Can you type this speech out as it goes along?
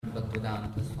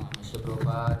Bhaktivedanta Swami Shri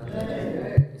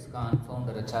Prabhupada, ISKCON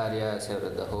founder Acharya,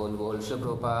 served the whole world Shri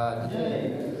Prabhupada,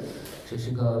 Shri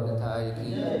Shri Gaur Gathai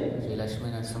ki, Shri Lakshmi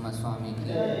Narasimha Swami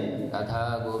ki,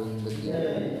 Radha Govind ki,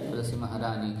 Tulsi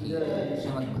Maharani ki,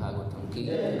 Srimad Bhagavatam ki.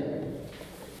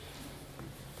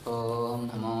 Om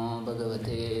Namo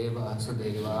Bhagavate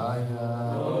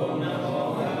Vasudevaya. Om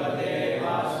Namo Bhagavate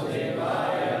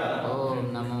Vasudevaya. Om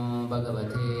Namo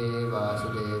Bhagavate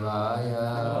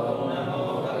Vasudevaya. Om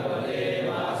Namo Bhagavate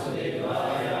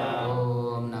Vasudevaya.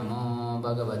 Om Namo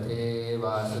Bhagavate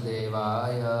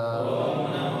Vasudevaya.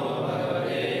 Om Namo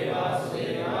Bhagavate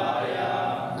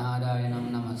Vasudevaya.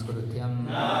 Narayanam Namaskrutyam.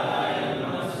 Narayanam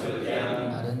Namaskrutyam.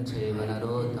 Naram Chaiva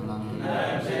Narottamam.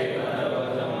 Naram Chaiva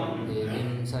Narottamam.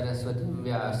 Saraswatim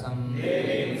Vyasam.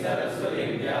 Devim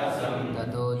Saraswatim Vyasam.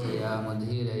 Tato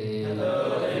Jayamudhiraye.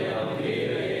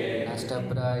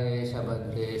 Nashtaprayesha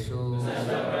Bhadreshu.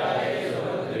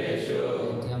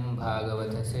 Nityam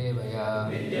Bhagavata Sevaya.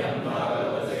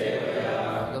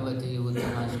 Bhagavati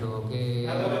Uttama Shloke.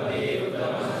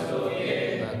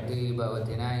 Bhakti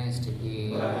Bhavati Naistiki.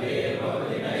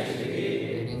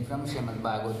 Reading from Srimad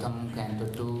Bhagavatam, Canto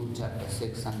 2, Chapter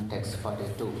 6 and Text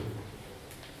 42.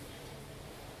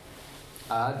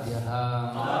 आद्यः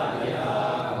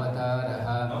अवतारः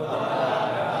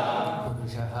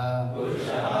पुरुषः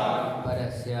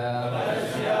परस्य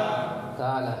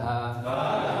कालः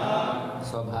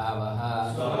स्वभावः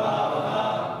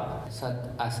सत्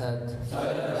असत्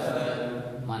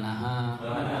मनः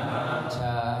च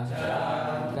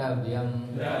द्रव्यं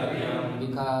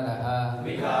विकारः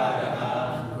गुणः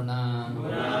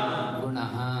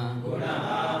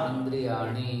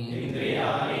इन्द्रियाणि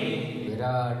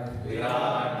विराट्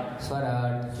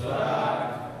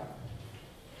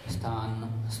स्वराट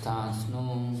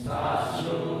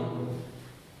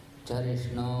स्थांस्नु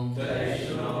चरिष्णु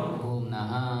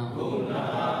भूम्नः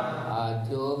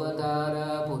आद्योऽवतार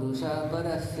पुरुष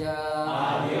परस्य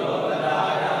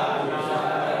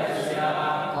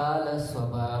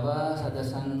कालस्वभाव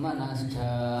सदसन्मनश्च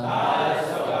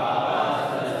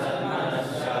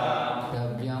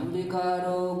द्रव्यं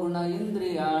विकारो गुण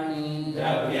इन्द्रियाणि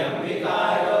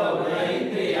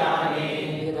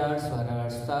विराट स्वराट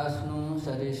स्थास्नु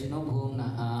सरिष्णु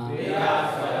भूम्नः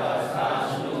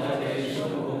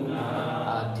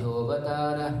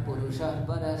आद्योऽवतारः पुरुषः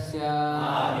परस्य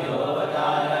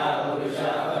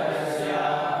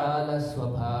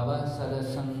कालस्वभावः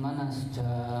सदसन्मनश्च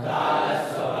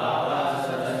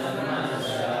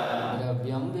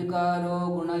द्रव्यं विकारो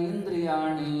गुण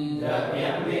इन्द्रियाणि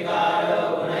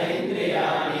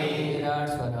विराट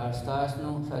स्वराट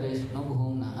स्थास्नु सरिष्णु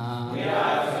भूम्नः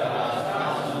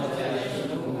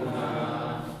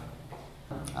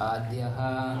आद्यः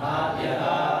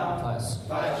फर्स्ट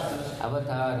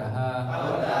अवतारः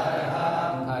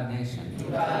incarnation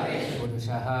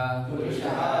पुरुषः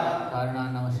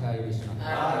कारणान्वशाय विष्णु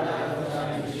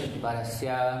परस्य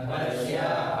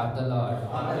of the Lord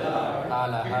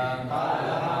कालः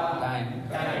time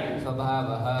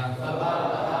स्वभावः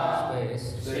space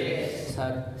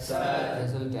सत्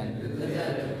resultant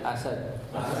असत्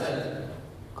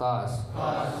cause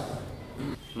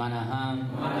Manaha,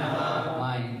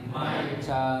 mind,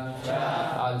 cha,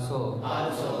 also,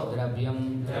 dravyam,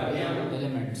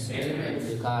 elements,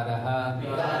 vikaraha,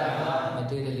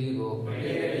 material ego,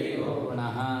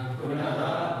 gunaha,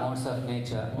 modes of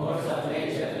nature,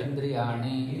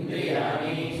 indriyani,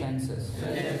 senses,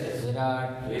 virat,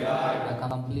 the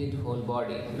complete whole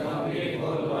body,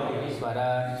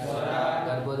 swarat,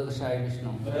 garbhodakshaya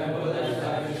Vishnu,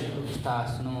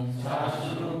 stasnu,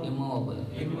 immovable,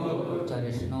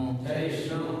 Charishnu,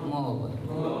 movable.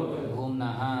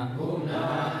 Bhumnaha,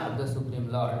 of the Supreme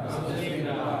Lord.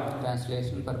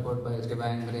 Translation purport by His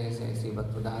Divine Grace, A.C.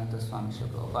 Bhaktivedanta Swami Shri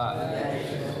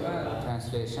Prabhupada.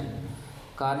 Translation: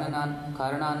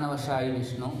 Karananavashai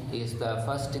Vishnu is the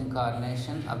first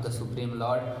incarnation of the Supreme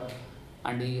Lord,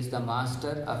 and He is the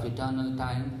master of eternal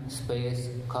time, space,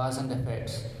 cause and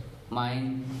effects,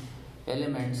 mind,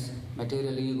 elements,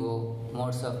 material ego,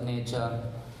 modes of nature,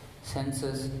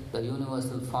 senses, the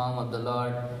universal form of the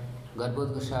Lord,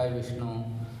 Garbhodakshaya Vishnu,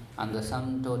 and the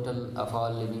sum total of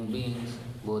all living beings,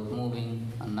 both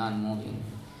moving and non-moving.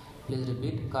 Please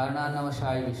repeat.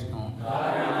 Karananavashaya Vishnu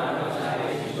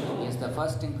is the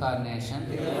first incarnation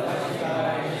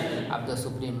of the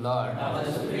Supreme Lord,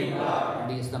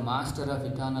 and He is the master of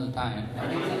eternal time,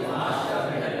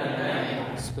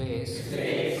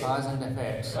 space, cause and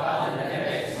effects,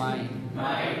 mind,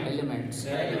 elements,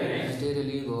 material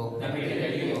ego,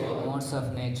 modes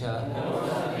of nature,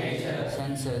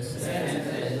 senses,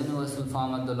 the universal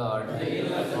form of the Lord,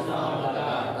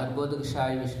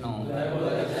 Garbhodakshaya Vishnu,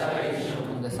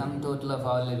 and the sum total of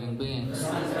all living beings,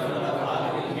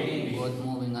 both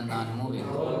moving and non-moving.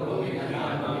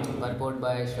 Purport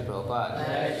by Srila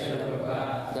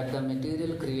Prabhupada. That the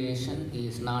material creation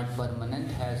is not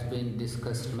permanent has been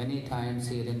discussed many times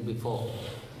herein before.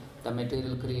 The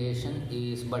material creation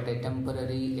is but a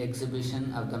temporary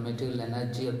exhibition of the material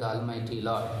energy of the Almighty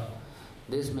Lord.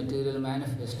 This material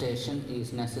manifestation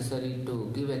is necessary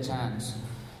to give a chance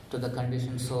to the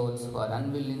conditioned souls who are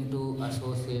unwilling to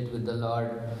associate with the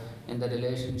Lord in the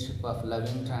relationship of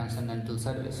loving transcendental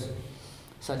service.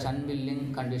 Such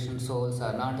unwilling conditioned souls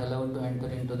are not allowed to enter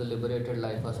into the liberated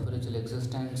life of spiritual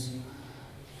existence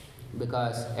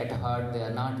because at heart they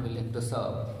are not willing to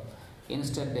serve.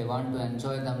 Instead, they want to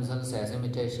enjoy themselves as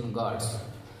imitation gods.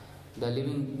 The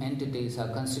living entities are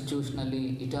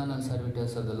constitutionally eternal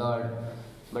servitors of the Lord,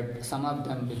 but some of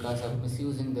them, because of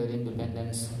misusing their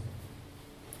independence,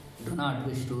 do not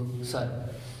wish to serve.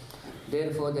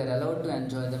 Therefore, they are allowed to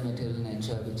enjoy the material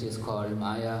nature, which is called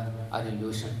Maya or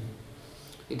illusion.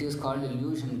 It is called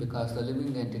illusion because the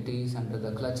living entities under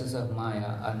the clutches of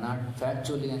Maya are not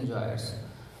factually enjoyers,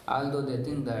 although they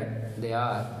think that they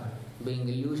are being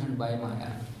illusioned by Maya.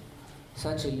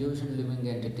 Such illusion living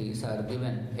entities are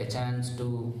given a chance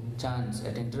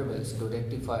at intervals to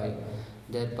rectify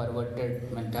their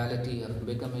perverted mentality of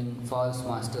becoming false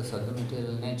masters of the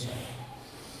material nature.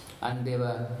 And they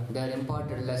are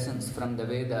imparted lessons from the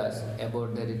Vedas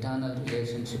about their eternal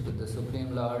relationship with the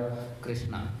Supreme Lord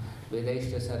Krishna.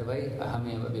 Vedaishya sarvai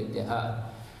ahameva vidyaha.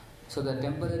 So the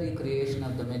temporary creation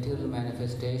of the material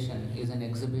manifestation is an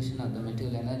exhibition of the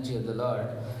material energy of the Lord,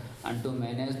 and to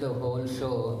manage the whole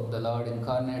show, the Lord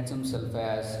incarnates himself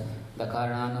as the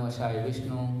Karananavashaya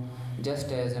Vishnu,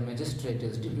 just as a magistrate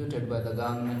is deputed by the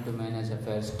government to manage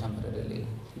affairs temporarily.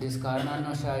 This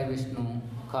Karananavashaya Vishnu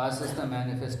causes the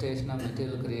manifestation of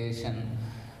material creation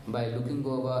by looking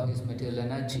over his material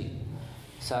energy.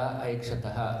 Sa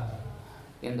aikshataha.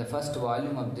 In the first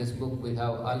volume of this book, we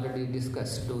have already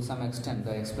discussed to some extent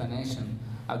the explanation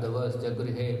of the verse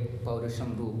Jagrihe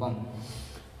Paurusham Rupam.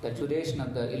 The duration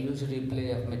of the illusory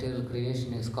play of material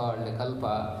creation is called a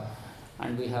kalpa,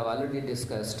 and we have already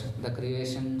discussed the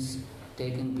creations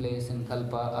taking place in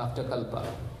kalpa after kalpa.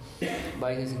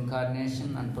 By his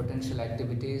incarnation and potential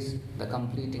activities, the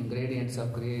complete ingredients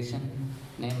of creation,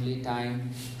 namely time,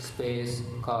 space,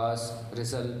 cause,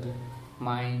 result,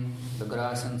 mind, the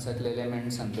gross and subtle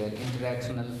elements and their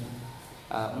interactional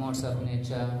modes of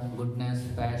nature, goodness,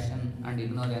 passion and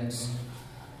ignorance,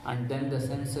 and then the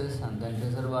senses, and then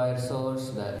reservoir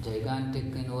source, the gigantic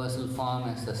universal form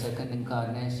as the second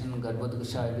incarnation,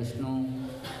 Garbhodakashaya Vishnu,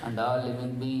 and all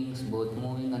living beings, both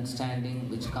moving and standing,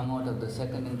 which come out of the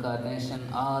second incarnation,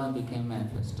 all became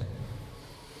manifested.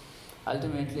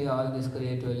 Ultimately, all these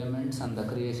creative elements and the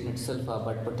creation itself are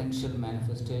but potential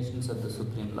manifestations of the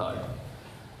Supreme Lord.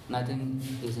 Nothing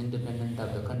is independent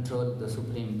of the control of the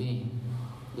Supreme Being.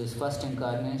 This first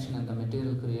incarnation in the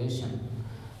material creation,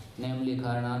 namely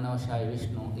Karananavashaya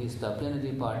Vishnu, is the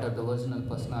plenary part of the original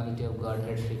personality of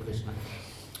Godhead Sri Krishna,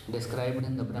 described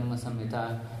in the Brahma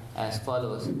Samhita as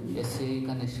follows: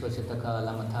 Yasyaika nishvachitaka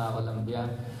lamatha valambhya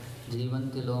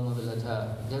jivanti loma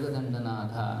vilaja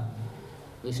jagadandanadha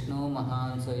Vishnu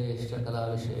mahansayeshcha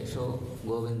kala vishesho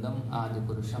govindam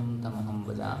adipurusham tamaham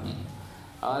bhajami.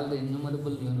 All the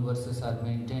innumerable universes are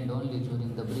maintained only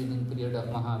during the breathing period of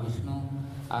Mahavishnu,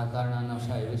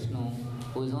 Karananavashaya Vishnu,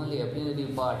 who is only a plenary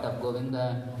part of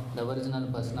Govinda, the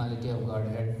original personality of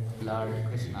Godhead, Lord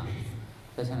Krishna.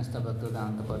 Rachanastha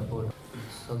Bhaktivedanta purport.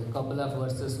 So a couple of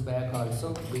verses back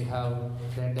also we have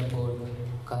read about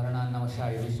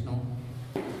Karananavashaya Vishnu.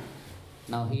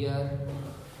 Now here,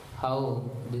 how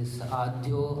this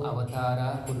Adhyo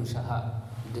Avatara Purushaha,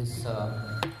 this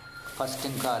first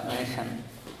incarnation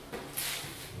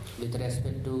with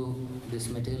respect to this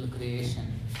material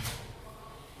creation,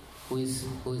 who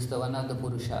is the one of the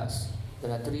Purushas. There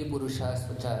are three Purushas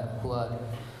who are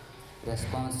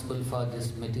responsible for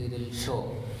this material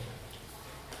show.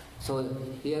 So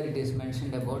here it is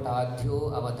mentioned about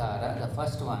Adhyo Avatara, the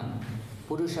first one,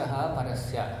 Purushaha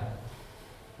Parasya.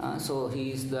 So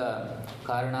he is the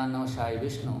Karananavashaya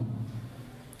Vishnu.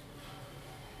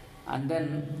 And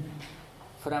then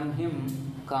from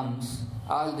him comes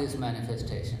all these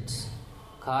manifestations.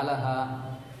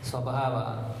 Kalaha,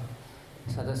 Swabhava,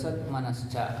 Sadasat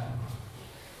Manascha.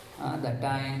 The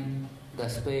time, the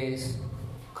space,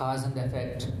 cause and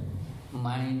effect,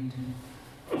 mind,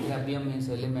 Dravyam means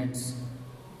elements,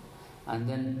 and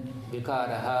then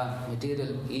Vikaraha,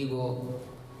 material, ego,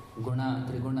 Guna,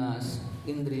 Trigunas,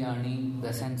 Indriyani,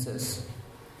 the senses,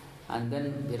 and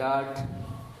then Virat,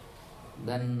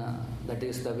 then that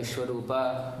is the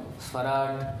Vishwarupa,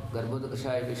 Swarat,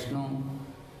 Garbhodakashaya Vishnu,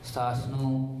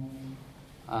 Stasnu,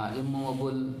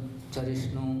 immovable,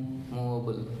 Charishnu,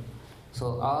 movable.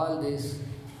 So all these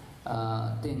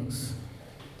things,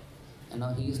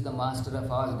 he is the master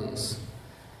of all this.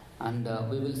 And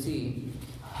we will see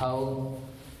how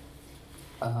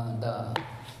the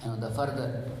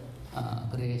further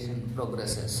creation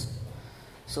progresses.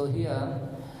 So here,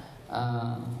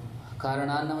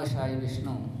 Karananavashaya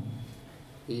Vishnu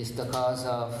is the cause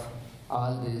of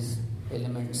all these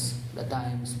elements, the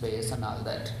time, space and all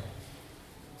that.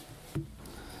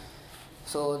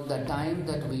 So the time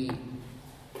that we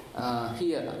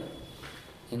here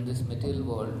in this material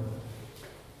world,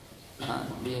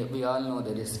 we all know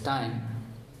there is time,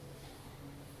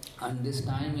 and this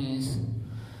time is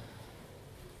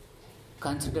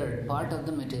considered part of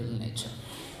the material nature.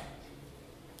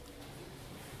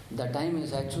 The time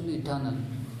is actually eternal.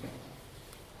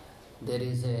 There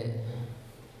is a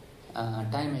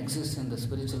time exists in the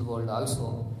spiritual world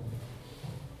also,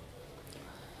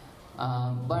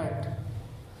 but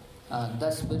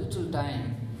the spiritual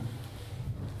time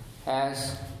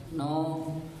has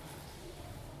no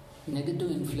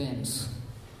negative influence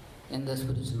in the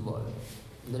spiritual world.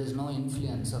 There is no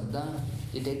influence of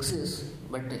it exists,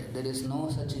 but there is no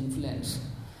such influence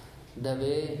the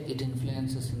way it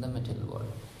influences in the material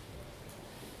world.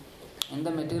 In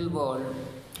the material world,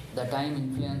 the time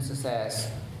influences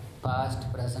as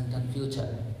past, present and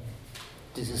future.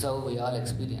 This is how we all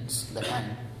experience the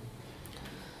time.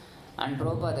 And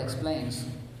Prabhupada explains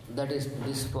that is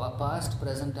this past,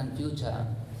 present and future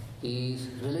is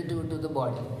relative to the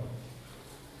body.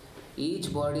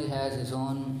 Each body has its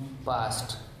own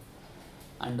past,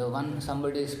 and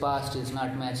somebody's past is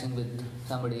not matching with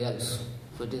somebody else.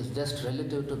 So it is just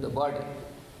relative to the body.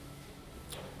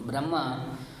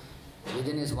 Brahma,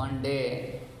 within his one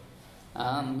day,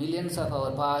 millions of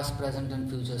our past, present and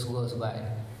futures goes by.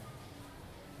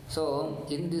 So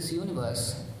in this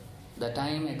universe, the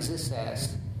time exists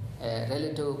as a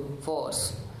relative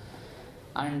force,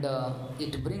 and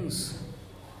it brings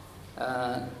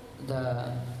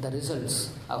the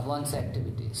results of one's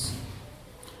activities.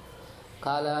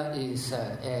 Kala is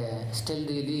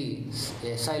stealthily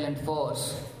a silent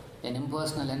force, an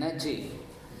impersonal energy,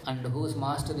 and whose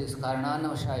master is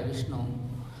Karananavashaya Vishnu.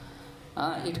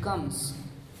 It comes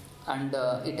and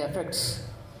it affects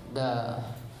the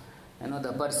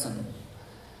person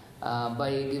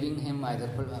by giving him either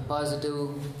positive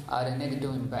or a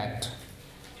negative impact.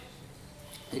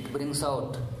 It brings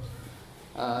out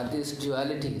these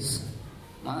dualities.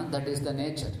 That is the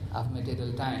nature of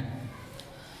material time.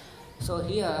 So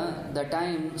here the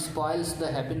time spoils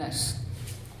the happiness,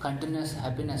 continuous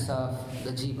happiness of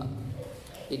the jiva.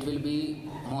 It will be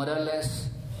more or less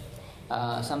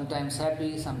sometimes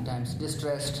happy, sometimes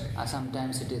distressed, or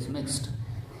sometimes it is mixed.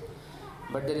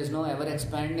 But there is no ever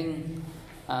expanding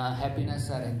happiness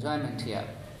or enjoyment here.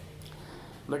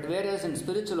 But whereas in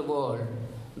spiritual world,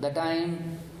 the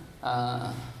time,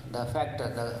 the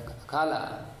factor, the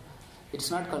kala,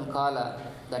 it's not called kala,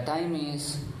 the time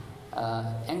is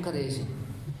encouraging.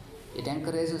 It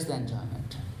encourages the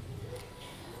enjoyment.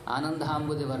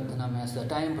 Anandhambudhi vardhanam, as the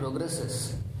time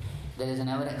progresses, there is an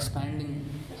ever expanding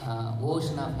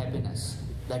ocean of happiness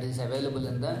that is available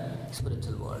in the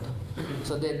spiritual world.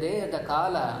 So there the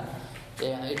kala,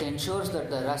 it ensures that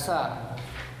the rasa,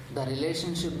 the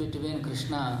relationship between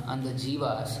Krishna and the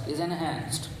jivas is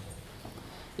enhanced.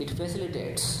 It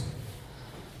facilitates,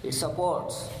 it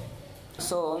supports.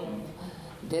 So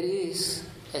there is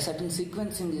a certain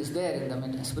sequencing is there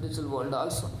in the spiritual world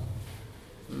also.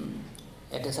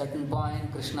 At a certain point,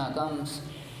 Krishna comes,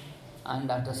 and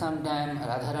after some time,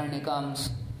 Radharani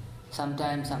comes.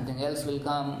 Sometimes something else will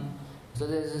come. So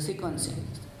there is a sequencing.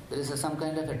 There is some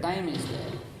kind of a time is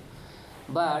there.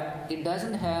 But it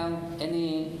doesn't have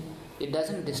any, it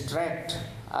doesn't distract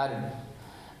or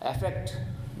affect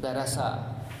the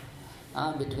rasa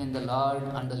between the Lord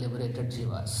and the liberated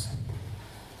jivas.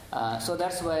 So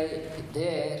that's why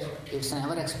there it's an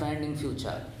ever expanding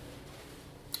future.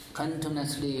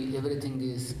 Continuously everything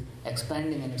is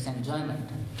expanding in its enjoyment.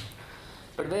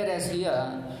 But whereas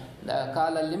here the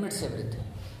kala limits everything.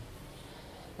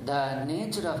 The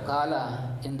nature of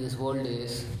kala in this world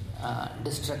is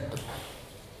destructive.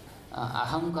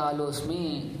 Aham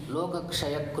kalosmi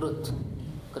lokakshaya krut.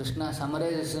 Krishna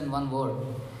summarizes in one word.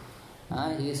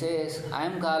 He says, I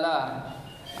am kala,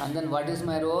 and then what is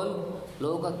my role?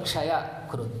 Lokakshaya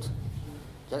krut.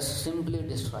 Just simply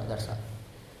destroy, that's all.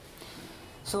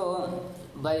 So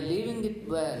by leaving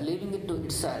it to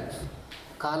itself,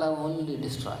 kala only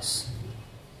destroys.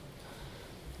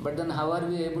 But then how are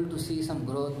we able to see some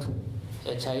growth?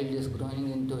 A child is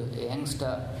growing into a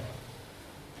youngster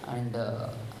and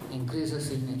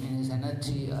increases in his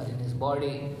energy or in his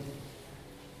body.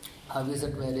 How is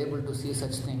it we are able to see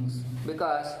such things?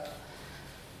 Because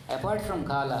apart from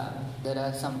Kala, there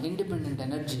are some independent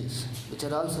energies which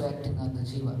are also acting on the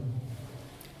Jiva.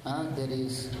 There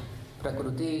is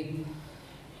Prakruti,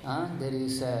 there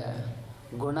is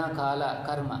Guna, Kala,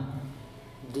 Karma.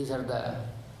 These are the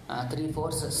three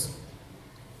forces.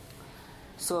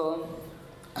 So,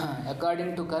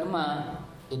 according to Karma,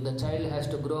 if the child has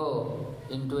to grow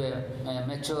into a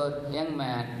mature young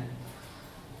man,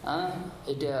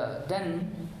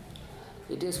 then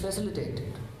it is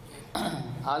facilitated.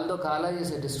 Although Kala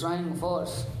is a destroying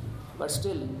force, but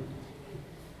still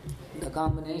the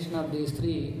combination of these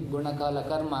three, Guna, Kala,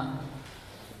 Karma,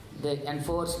 they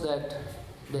ensure that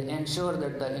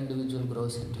the individual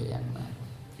grows into a young man.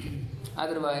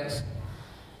 Otherwise,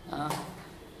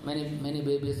 many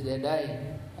babies, they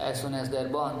die as soon as they are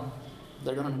born.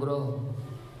 They don't grow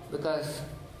because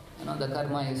the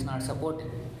karma is not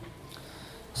supporting.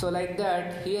 So like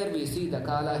that, here we see the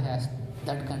Kala has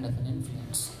that kind of an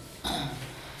influence.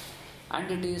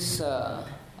 And it is,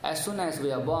 as soon as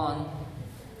we are born,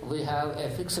 we have a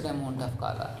fixed amount of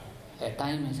Kala. A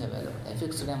time is available, a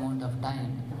fixed amount of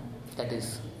time that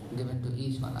is given to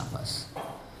each one of us.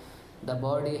 The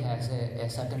body has a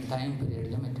certain time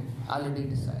period limited, already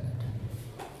decided.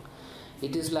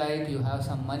 It is like you have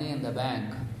some money in the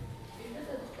bank.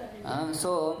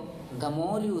 So the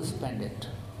more you spend it,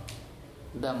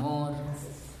 the more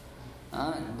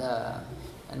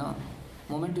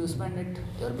moment you spend it,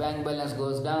 your bank balance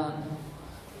goes down,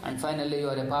 and finally you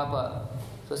are a pauper.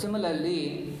 So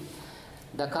similarly,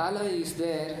 the Kala is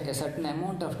there, a certain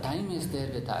amount of time is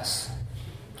there with us.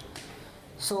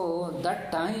 So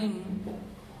that time,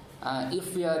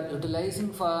 if we are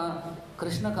utilizing for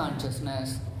Krishna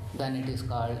consciousness, then it is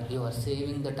called you are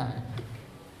saving the time.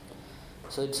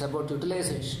 So it's about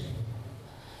utilization.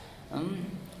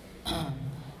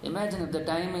 Imagine if the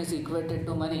time is equated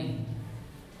to money.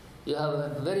 You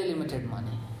have very limited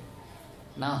money.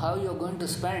 Now how you are going to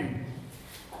spend?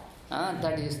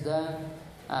 That is the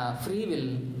free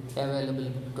will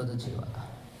available to the Jiva.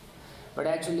 But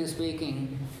actually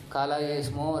speaking, Kala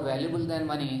is more valuable than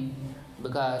money,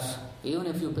 because even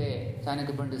if you pay,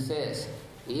 Chanakya Pandit says,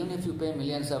 even if you pay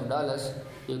millions of dollars,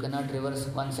 you cannot reverse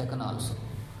 1 second also.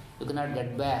 You cannot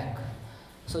get back.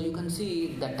 So you can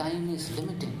see the time is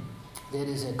limiting. There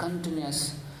is a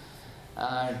continuous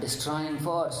destroying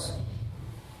force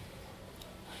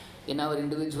in our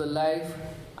individual life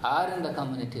or in the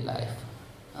community life.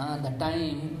 The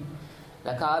time,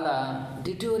 the Kala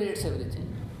deteriorates everything.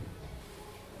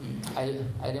 I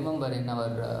remember in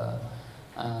our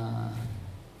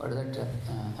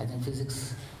I think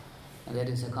physics, there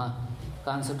is a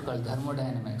concept called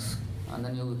thermodynamics, and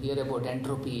then you hear about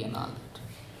entropy and all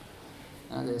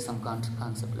that. There is some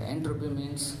concept. Entropy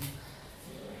means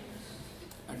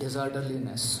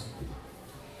disorderliness.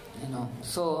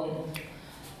 So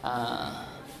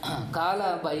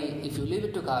Kala, if you leave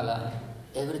it to Kala,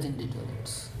 everything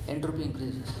deteriorates. Entropy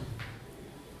increases.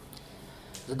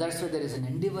 So that's why there is an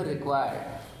endeavor required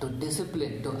to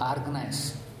discipline, to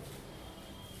organize.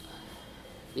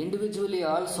 Individually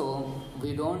also,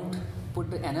 we don't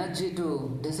put energy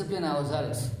to discipline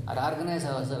ourselves or organize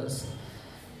ourselves.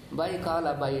 By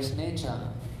Kala, by its nature,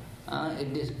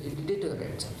 it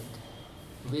deteriorates everything.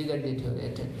 We get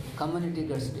deteriorated, community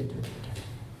gets deteriorated.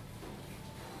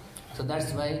 So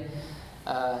that's why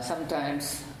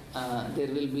sometimes there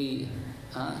will be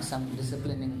some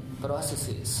disciplining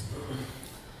processes,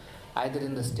 either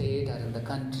in the state or in the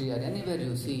country or anywhere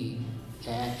you see.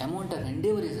 An amount of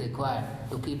endeavor is required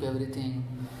to keep everything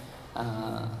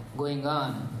going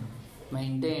on,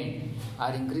 maintained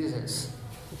or increases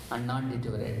and not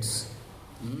deteriorates.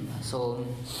 So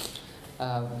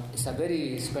it's a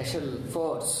very special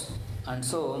force, and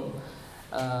so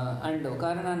and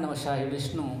Karana Navashaya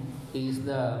Vishnu is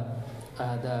the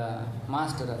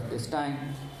master of this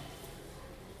time.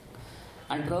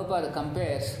 And Prabhupada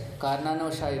compares Karana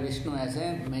Navashaya Vishnu as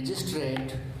a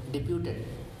magistrate deputed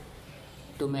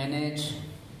to manage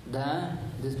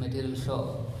this material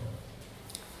show.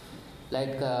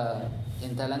 Like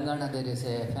in Telangana, there is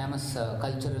a famous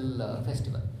cultural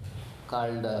festival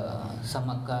called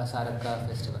Samakka Sarakka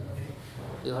festival.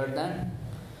 You heard that?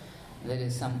 There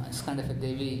is it's kind of a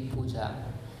Devi puja,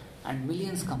 and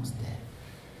millions comes there.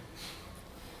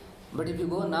 But if you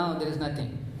go now, there is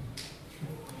nothing.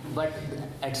 But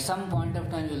at some point of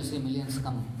time, you will see millions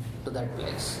come to that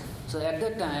place. So at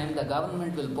that time, the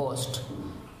government will post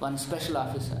one special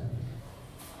officer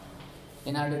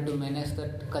in order to manage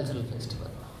that cultural festival.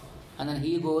 And then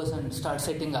he goes and starts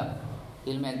setting up.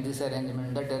 He'll make this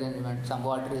arrangement, that arrangement, some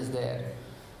water is there.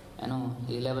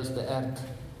 He levels the earth,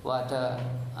 water,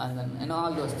 and then,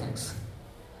 all those things.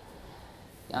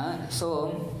 As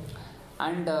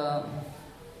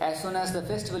soon as the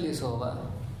festival is over,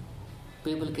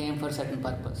 people came for certain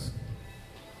purpose.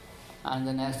 And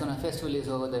then as soon as the festival is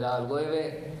over, they'll all go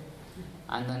away.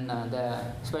 And then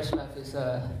the special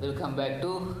officer will come back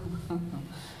to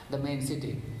the main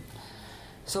city.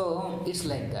 So it's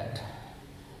like that.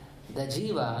 The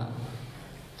jiva,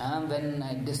 when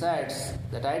it decides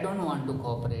that I don't want to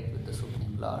cooperate with the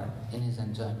Supreme Lord in his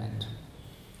enjoyment,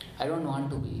 I don't want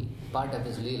to be part of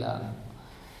his Leela,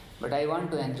 but I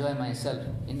want to enjoy myself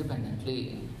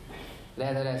independently,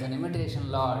 rather as an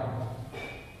imitation Lord,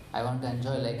 I want to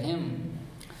enjoy like him,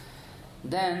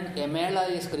 then a mela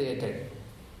is created.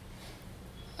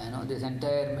 This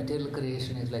entire material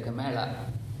creation is like a mela.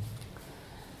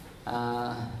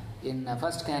 In the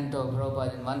first canto,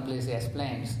 Prabhupada in one place he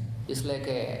explains, it's like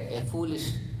a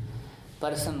foolish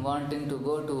person wanting to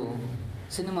go to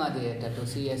cinema theatre to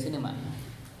see a cinema.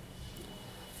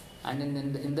 And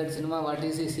in that cinema, what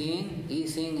is he seeing? He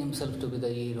is seeing himself to be the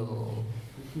hero.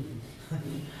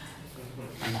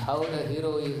 And how the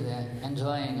hero is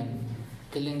enjoying and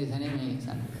killing his enemies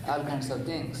and all kinds of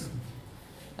things.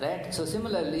 Right? So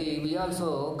similarly, we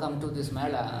also come to this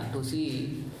mela to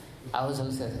see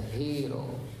ourselves as a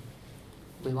hero.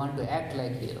 We want to act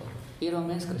like hero. Hero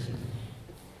means Krishna.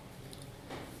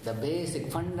 The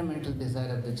basic fundamental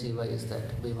desire of the jiva is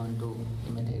that we want to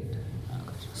imitate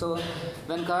Krishna. So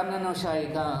when Karnana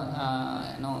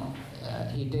Shayika,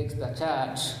 he takes the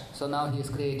charge, so now he is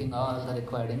creating all the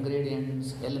required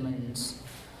ingredients, elements,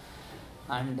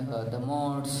 and the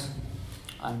modes,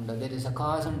 and there is a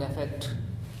cause and effect.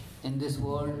 In this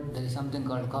world, there is something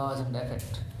called cause and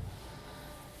effect.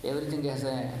 Everything has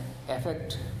an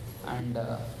effect, and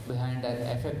behind that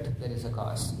effect there is a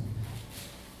cause.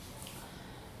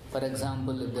 For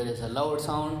example, if there is a loud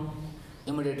sound,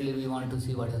 immediately we want to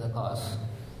see what is the cause,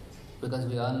 because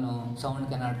we all know sound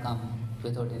cannot come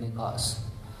without any cause.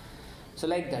 So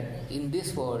like that, in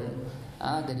this world,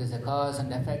 there is a cause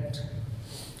and effect,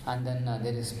 and then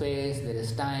there is space, there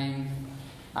is time,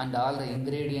 and all the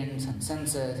ingredients and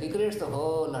senses. He creates a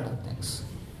whole lot of things.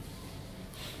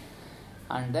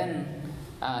 And then,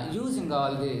 using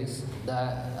all this, the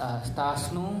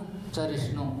Stasnu,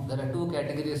 Charishnu, there are two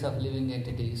categories of living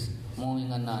entities,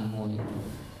 moving and non-moving.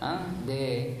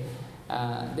 They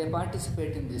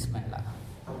participate in this mela,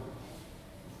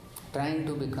 trying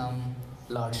to become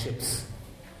lordships.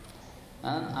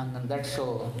 And then that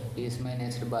show is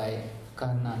managed by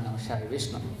Karna Navashai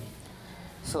Vishnu.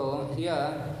 So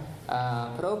here,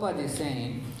 Prabhupada is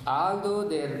saying, although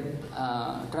they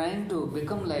are trying to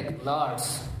become like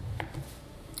lords,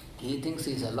 he thinks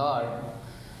he is a lord,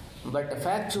 but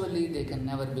factually they can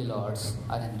never be lords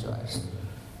or enjoyers.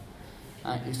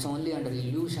 It's only under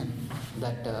illusion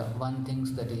that one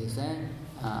thinks that he is a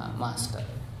master.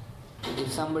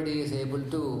 If somebody is able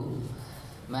to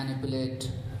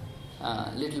manipulate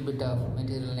a little bit of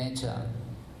material nature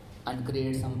and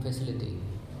create some facility,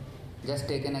 just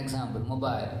take an example,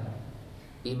 mobile.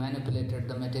 He manipulated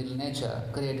the material nature,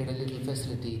 created a little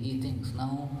facility. He thinks,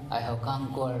 now I have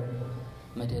conquered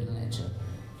material nature.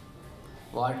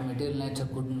 What material nature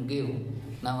couldn't give,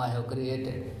 now I have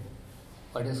created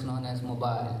what is known as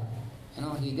mobile.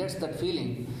 He gets that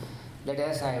feeling that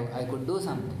yes, I could do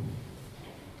something.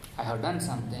 I have done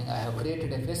something. I have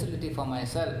created a facility for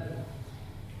myself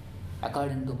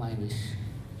according to my wish.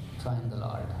 So I am the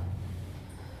Lord.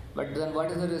 But then what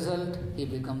is the result? He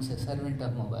becomes a servant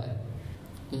of mobile.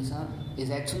 He is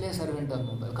actually a servant of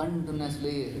mobile,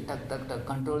 continuously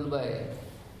controlled by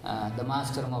the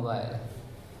master mobile.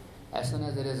 As soon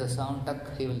as there is a sound,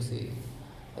 he will see.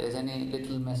 There is any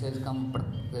little message come,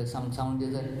 there is some sound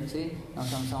is there, see, now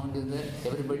some sound is there,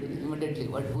 everybody immediately,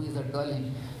 who is that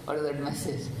calling, what is that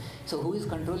message? So who is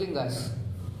controlling us?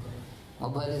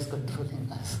 Mobile is controlling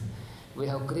us. We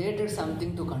have created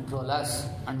something to control us,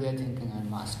 and we are thinking, I am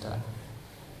master,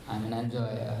 I am an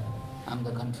enjoyer, I am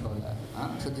the controller.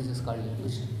 So this is called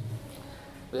illusion.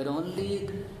 We are only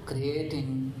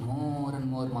creating more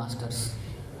and more masters,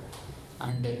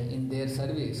 and in their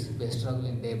service we are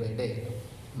struggling day by day.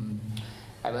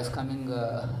 I was coming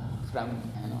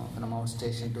from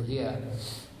outstation to here,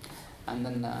 and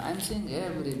then I am seeing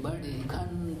everybody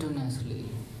continuously,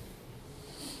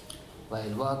 while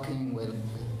walking, while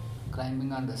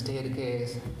climbing on the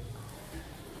staircase,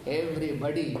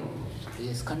 everybody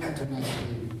is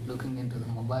continuously looking into the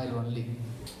mobile only,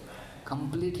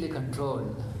 completely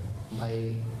controlled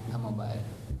by the mobile.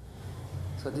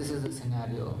 So this is the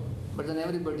scenario. But then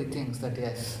everybody thinks that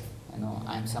yes,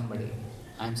 I'm somebody,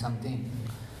 I'm something.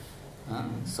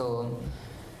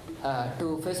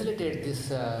 To facilitate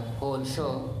this whole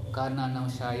show,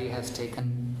 Karnanam Shai has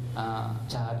taken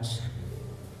charge.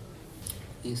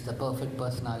 He is the perfect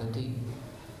personality,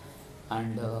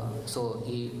 and so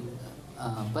he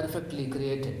perfectly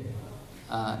created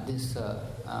this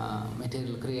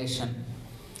material creation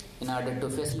in order to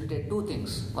facilitate two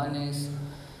things. One is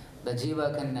the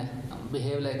jiva can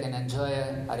behave like an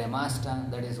enjoyer or a master,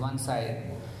 that is one side.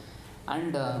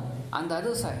 And on the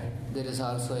other side, there is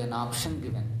also an option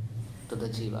given to the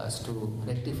jivas to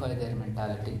rectify their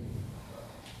mentality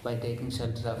by taking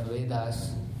shelter of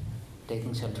Vedas,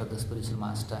 taking shelter of the spiritual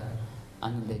master,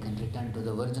 and they can return to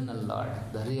the original Lord,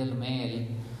 the real male,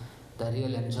 the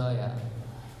real enjoyer,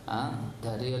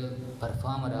 the real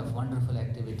performer of wonderful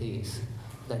activities,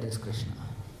 that is Krishna.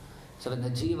 So when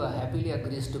the jiva happily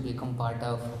agrees to become part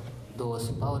of those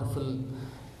powerful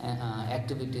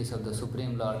activities of the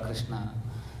Supreme Lord Krishna,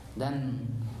 then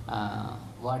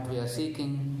what we are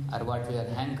seeking or what we are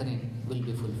hankering will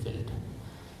be fulfilled.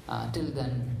 Till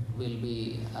then, we'll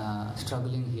be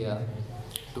struggling here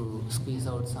to squeeze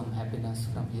out some happiness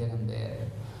from here and there,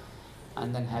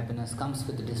 and then happiness comes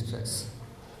with distress,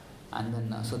 and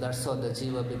then so that's how the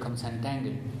jiva becomes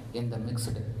entangled in the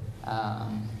mixed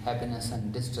happiness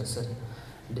and distress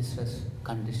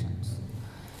conditions.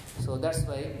 So that's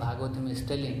why Bhagavatam is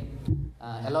telling,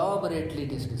 elaborately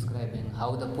it is describing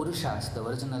how the Purushas, the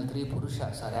original three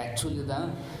Purushas, are actually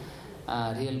the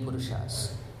real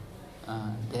Purushas.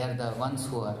 They are the ones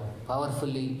who are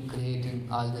powerfully creating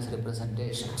all these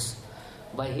representations.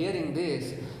 By hearing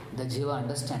this, the jiva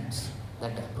understands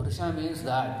that Purusha means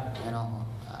that,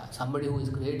 somebody who is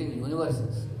creating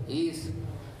universes is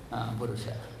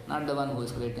Purusha, not the one who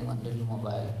is creating one little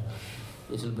mobile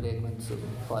which will break once it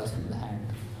falls in the hand.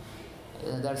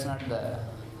 That's not the...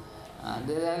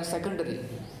 they are secondary,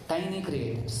 tiny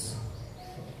creators.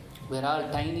 We are all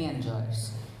tiny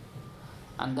enjoyers.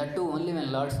 And that too only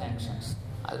when Lord sanctions.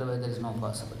 Otherwise there is no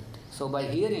possibility. So by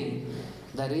hearing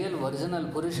the real original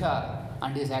Purusha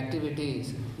and his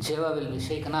activities, Jiva will be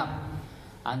shaken up,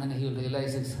 and then he will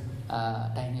realize his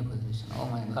tiny position. Oh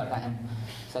my God, I am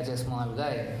such a small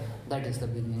guy. That is the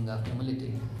beginning of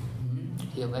humility.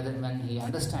 When he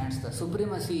understands the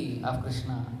supremacy of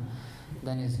Krishna,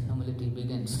 then his humility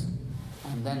begins,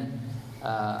 and then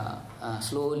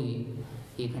slowly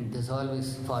he can dissolve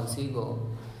his false ego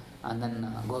and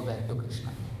then go back to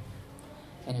Krishna.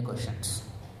 Any questions?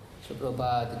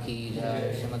 Prabhupada ki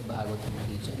jai, Srimad Bhagavatam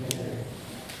ki jai.